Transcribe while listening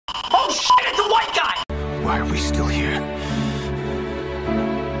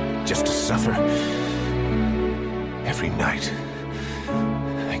suffer. Every night,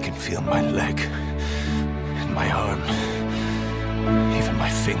 I can feel my leg and my arm, even my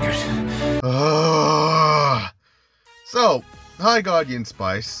fingers. So, High Guardian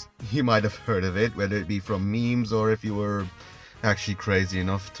Spice, you might have heard of it, whether it be from memes or if you were actually crazy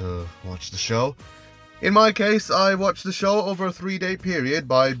enough to watch the show. In my case, I watched the show over a 3-day period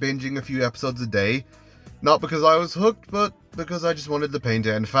by binging a few episodes a day, not because I was hooked, but because I just wanted the pain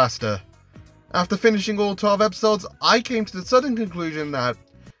to end faster. After finishing all 12 episodes, I came to the sudden conclusion that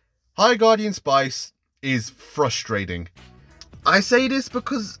High Guardian Spice is frustrating. I say this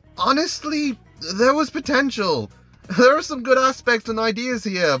because, honestly, there was potential. There are some good aspects and ideas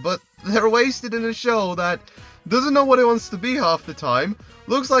here, but they're wasted in a show that doesn't know what it wants to be half the time,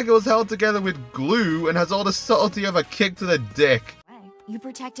 looks like it was held together with glue, and has all the subtlety of a kick to the dick. You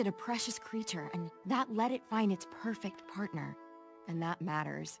protected a precious creature, and that let it find its perfect partner. And that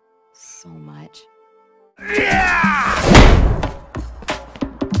matters so much.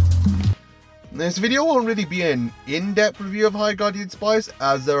 This video won't really be an in-depth review of High Guardian Spice,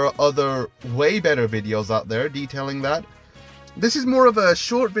 as there are other way better videos out there detailing that. This is more of a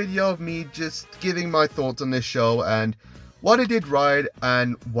short video of me just giving my thoughts on this show and what it did right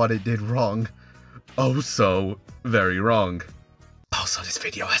and what it did wrong. Oh, so very wrong. Also, this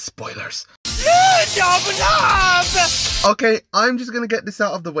video has spoilers. Okay, I'm just gonna get this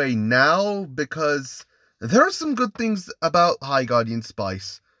out of the way now because there are some good things about High Guardian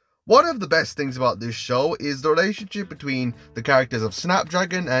Spice. One of the best things about this show is the relationship between the characters of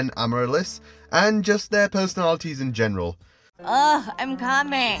Snapdragon and Amaryllis, and just their personalities in general. Ugh, I'm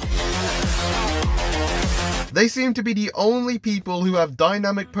coming. They seem to be the only people who have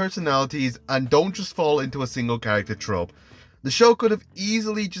dynamic personalities and don't just fall into a single character trope. The show could have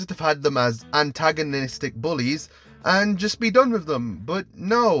easily just have had them as antagonistic bullies and just be done with them, but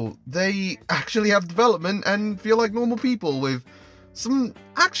no, they actually have development and feel like normal people with some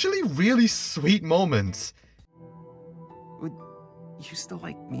actually really sweet moments. Would you still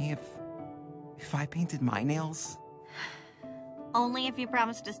like me if I painted my nails? Only if you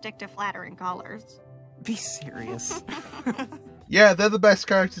promise to stick to flattering colors. Be serious. Yeah, they're the best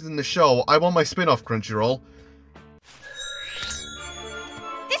characters in the show. I want my spin-off, Crunchyroll.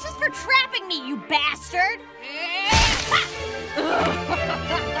 This is for trapping me, you bastard!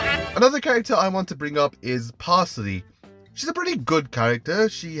 Another character I want to bring up is Parsley. She's a pretty good character.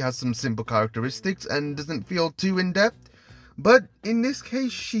 She has some simple characteristics and doesn't feel too in-depth. But in this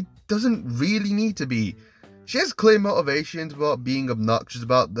case, she doesn't really need to be. She has clear motivations without being obnoxious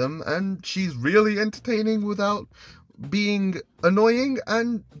about them, and she's really entertaining without being annoying,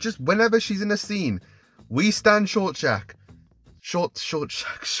 and just whenever she's in a scene. We stand Short Stack, what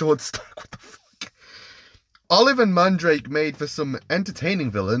the fuck? Olive and Mandrake made for some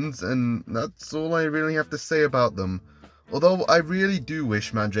entertaining villains, and that's all I really have to say about them. Although I really do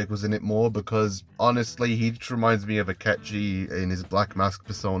wish Mandrake was in it more, because honestly he just reminds me of Akechi in his Black Mask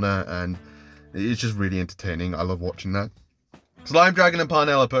persona, and it's just really entertaining. I love watching that. Slime Dragon and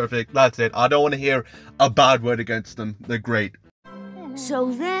Parnell are perfect. That's it. I don't want to hear a bad word against them. They're great.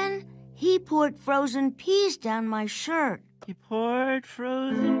 So then, he poured frozen peas down my shirt. He poured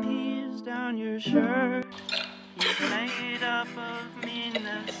frozen peas down your shirt. He's made up of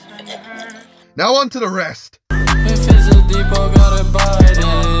meanness and hurt. Now on to the rest. If it's a depot, gotta bite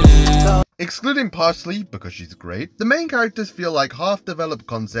it. Excluding Parsley, because she's great, the main characters feel like half-developed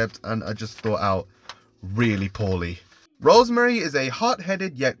concepts and are just thought out really poorly. Rosemary is a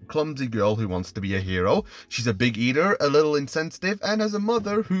hot-headed yet clumsy girl who wants to be a hero. She's a big eater, a little insensitive, and has a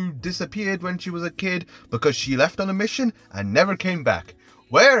mother who disappeared when she was a kid because she left on a mission and never came back.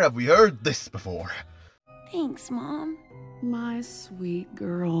 Where have we heard this before? Thanks, Mom. My sweet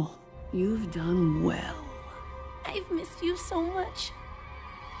girl, you've done well. I've missed you so much.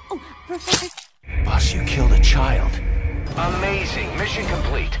 Oh, Professor... Boss, you killed a child. Amazing. Mission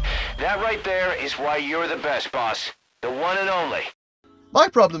complete. That right there is why you're the best, boss. The one and only. My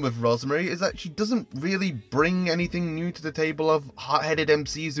problem with Rosemary is that she doesn't really bring anything new to the table of hot-headed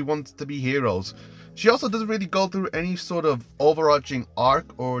MCs who want to be heroes. She also doesn't really go through any sort of overarching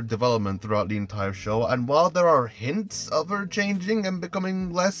arc or development throughout the entire show, and while there are hints of her changing and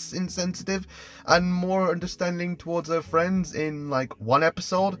becoming less insensitive and more understanding towards her friends in like one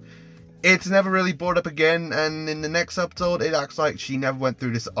episode, it's never really brought up again, and in the next episode it acts like she never went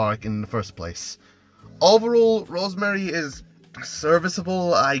through this arc in the first place. Overall, Rosemary is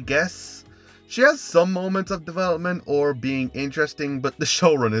serviceable, I guess. She has some moments of development or being interesting, but the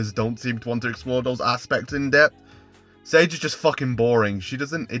showrunners don't seem to want to explore those aspects in depth. Sage is just fucking boring. It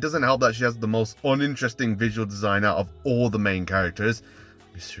doesn't help that she has the most uninteresting visual design out of all the main characters.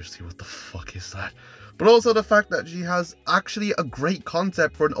 Seriously, what the fuck is that? But also the fact that she has actually a great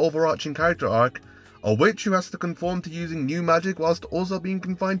concept for an overarching character arc, a witch who has to conform to using new magic whilst also being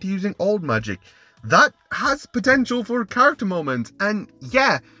confined to using old magic. That has potential for character moments, and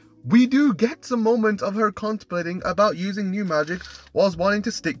yeah, we do get some moments of her contemplating about using new magic whilst wanting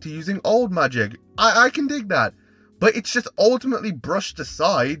to stick to using old magic. I can dig that. But it's just ultimately brushed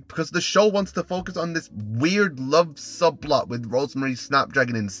aside because the show wants to focus on this weird love subplot with Rosemary,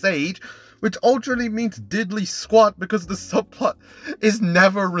 Snapdragon, and Sage, which ultimately means diddly squat because the subplot is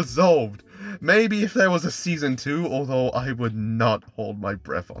never resolved. Maybe if there was a season 2, although I would not hold my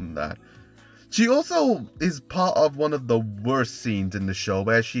breath on that. She also is part of one of the worst scenes in the show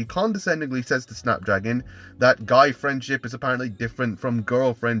where she condescendingly says to Snapdragon that guy friendship is apparently different from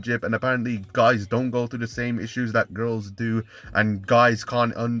girl friendship, and apparently guys don't go through the same issues that girls do, and guys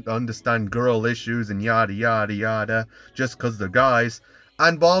can't understand girl issues and yada yada yada just because they're guys.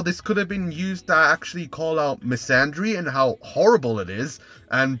 And while this could have been used to actually call out misandry and how horrible it is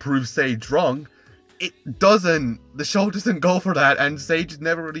and prove Sage wrong, it doesn't. The show doesn't go for that, and Sage is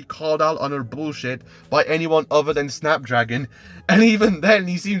never really called out on her bullshit by anyone other than Snapdragon, and even then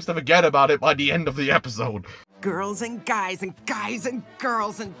he seems to forget about it by the end of the episode. Girls and guys and guys and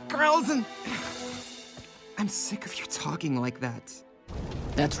girls and girls and... I'm sick of you talking like that.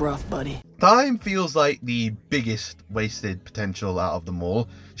 That's rough, buddy. Time feels like the biggest wasted potential out of them all.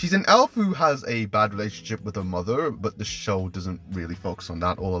 She's an elf who has a bad relationship with her mother, but the show doesn't really focus on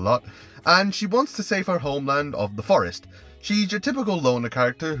that all a lot. And she wants to save her homeland of the forest. She's your typical loner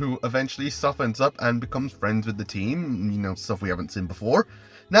character who eventually softens up and becomes friends with the team, you know, stuff we haven't seen before.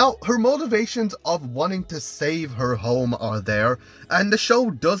 Now, her motivations of wanting to save her home are there, and the show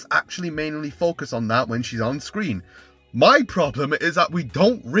does actually mainly focus on that when she's on screen. My problem is that we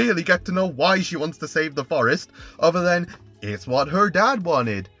don't really get to know why she wants to save the forest, other than it's what her dad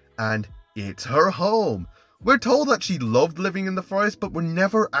wanted, and it's her home. We're told that she loved living in the forest, but we're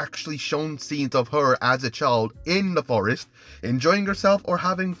never actually shown scenes of her as a child in the forest, enjoying herself or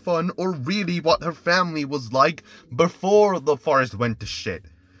having fun, or really what her family was like before the forest went to shit.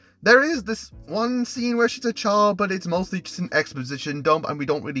 There is this one scene where she's a child, but it's mostly just an exposition dump, and we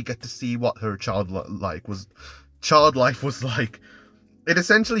don't really get to see what her child life was like. It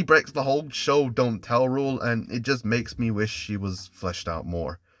essentially breaks the whole show don't tell rule, and it just makes me wish she was fleshed out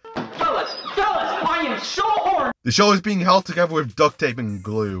more. Fellas, I am so horny! The show is being held together with duct tape and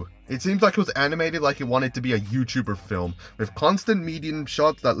glue. It seems like it was animated like it wanted to be a YouTuber film, with constant medium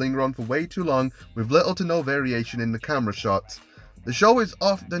shots that linger on for way too long, with little to no variation in the camera shots. The show is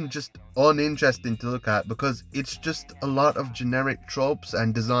often just uninteresting to look at because it's just a lot of generic tropes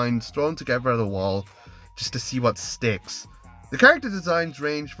and designs thrown together at a wall, just to see what sticks. The character designs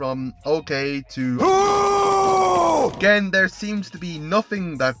range from okay to... Again, there seems to be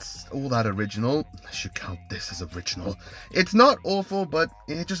nothing that's all that original. I should count this as original. It's not awful, but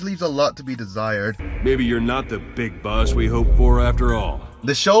it just leaves a lot to be desired. Maybe you're not the big boss we hoped for after all.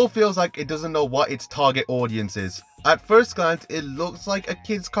 The show feels like it doesn't know what its target audience is. At first glance, it looks like a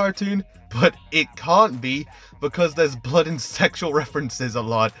kid's cartoon, but it can't be because there's blood and sexual references a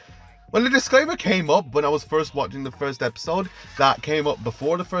lot. When the disclaimer came up when I was first watching the first episode, that came up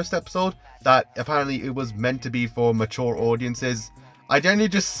before the first episode, that apparently it was meant to be for mature audiences, I generally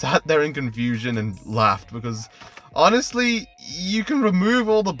just sat there in confusion and laughed because honestly, you can remove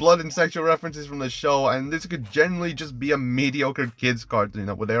all the blood and sexual references from the show and this could generally just be a mediocre kids cartoon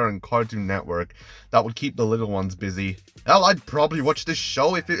that would air on Cartoon Network that would keep the little ones busy. Hell, I'd probably watch this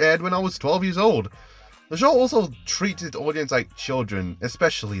show if it aired when I was 12 years old. The show also treats its audience like children,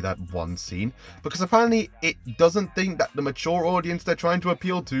 especially that one scene, because apparently it doesn't think that the mature audience they're trying to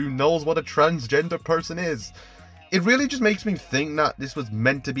appeal to knows what a transgender person is. It really just makes me think that this was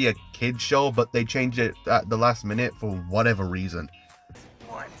meant to be a kid's show, but they changed it at the last minute for whatever reason.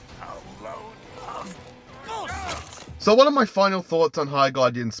 What a load of bullshit! So what are my final thoughts on High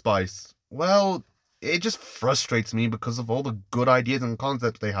Guardian Spice? Well, it just frustrates me because of all the good ideas and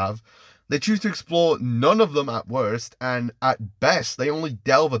concepts they have. They choose to explore none of them at worst, and at best, they only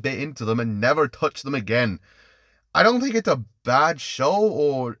delve a bit into them and never touch them again. I don't think it's a bad show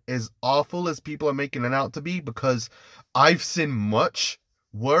or as awful as people are making it out to be, because I've seen much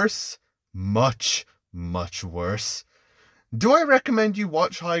worse. Much worse. Do I recommend you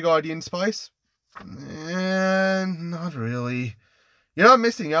watch High Guardian Spice? Not really. You're not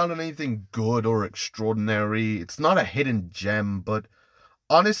missing out on anything good or extraordinary. It's not a hidden gem, but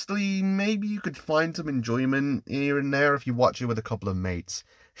honestly, maybe you could find some enjoyment here and there if you watch it with a couple of mates.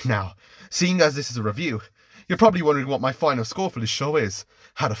 Now, seeing as this is a review, you're probably wondering what my final score for this show is.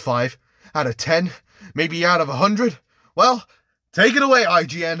 Out of 5? Out of 10? Maybe out of 100? Well, Take it away,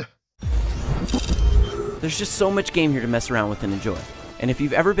 IGN! There's just so much game here to mess around with and enjoy. And if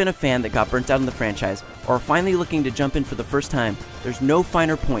you've ever been a fan that got burnt out on the franchise, or are finally looking to jump in for the first time, there's no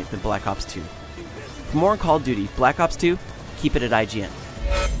finer point than Black Ops 2. For more on Call of Duty, Black Ops 2, keep it at IGN.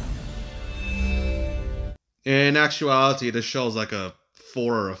 In actuality, this show's like a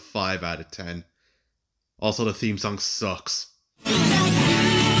 4 or a 5 out of 10. Also, the theme song sucks.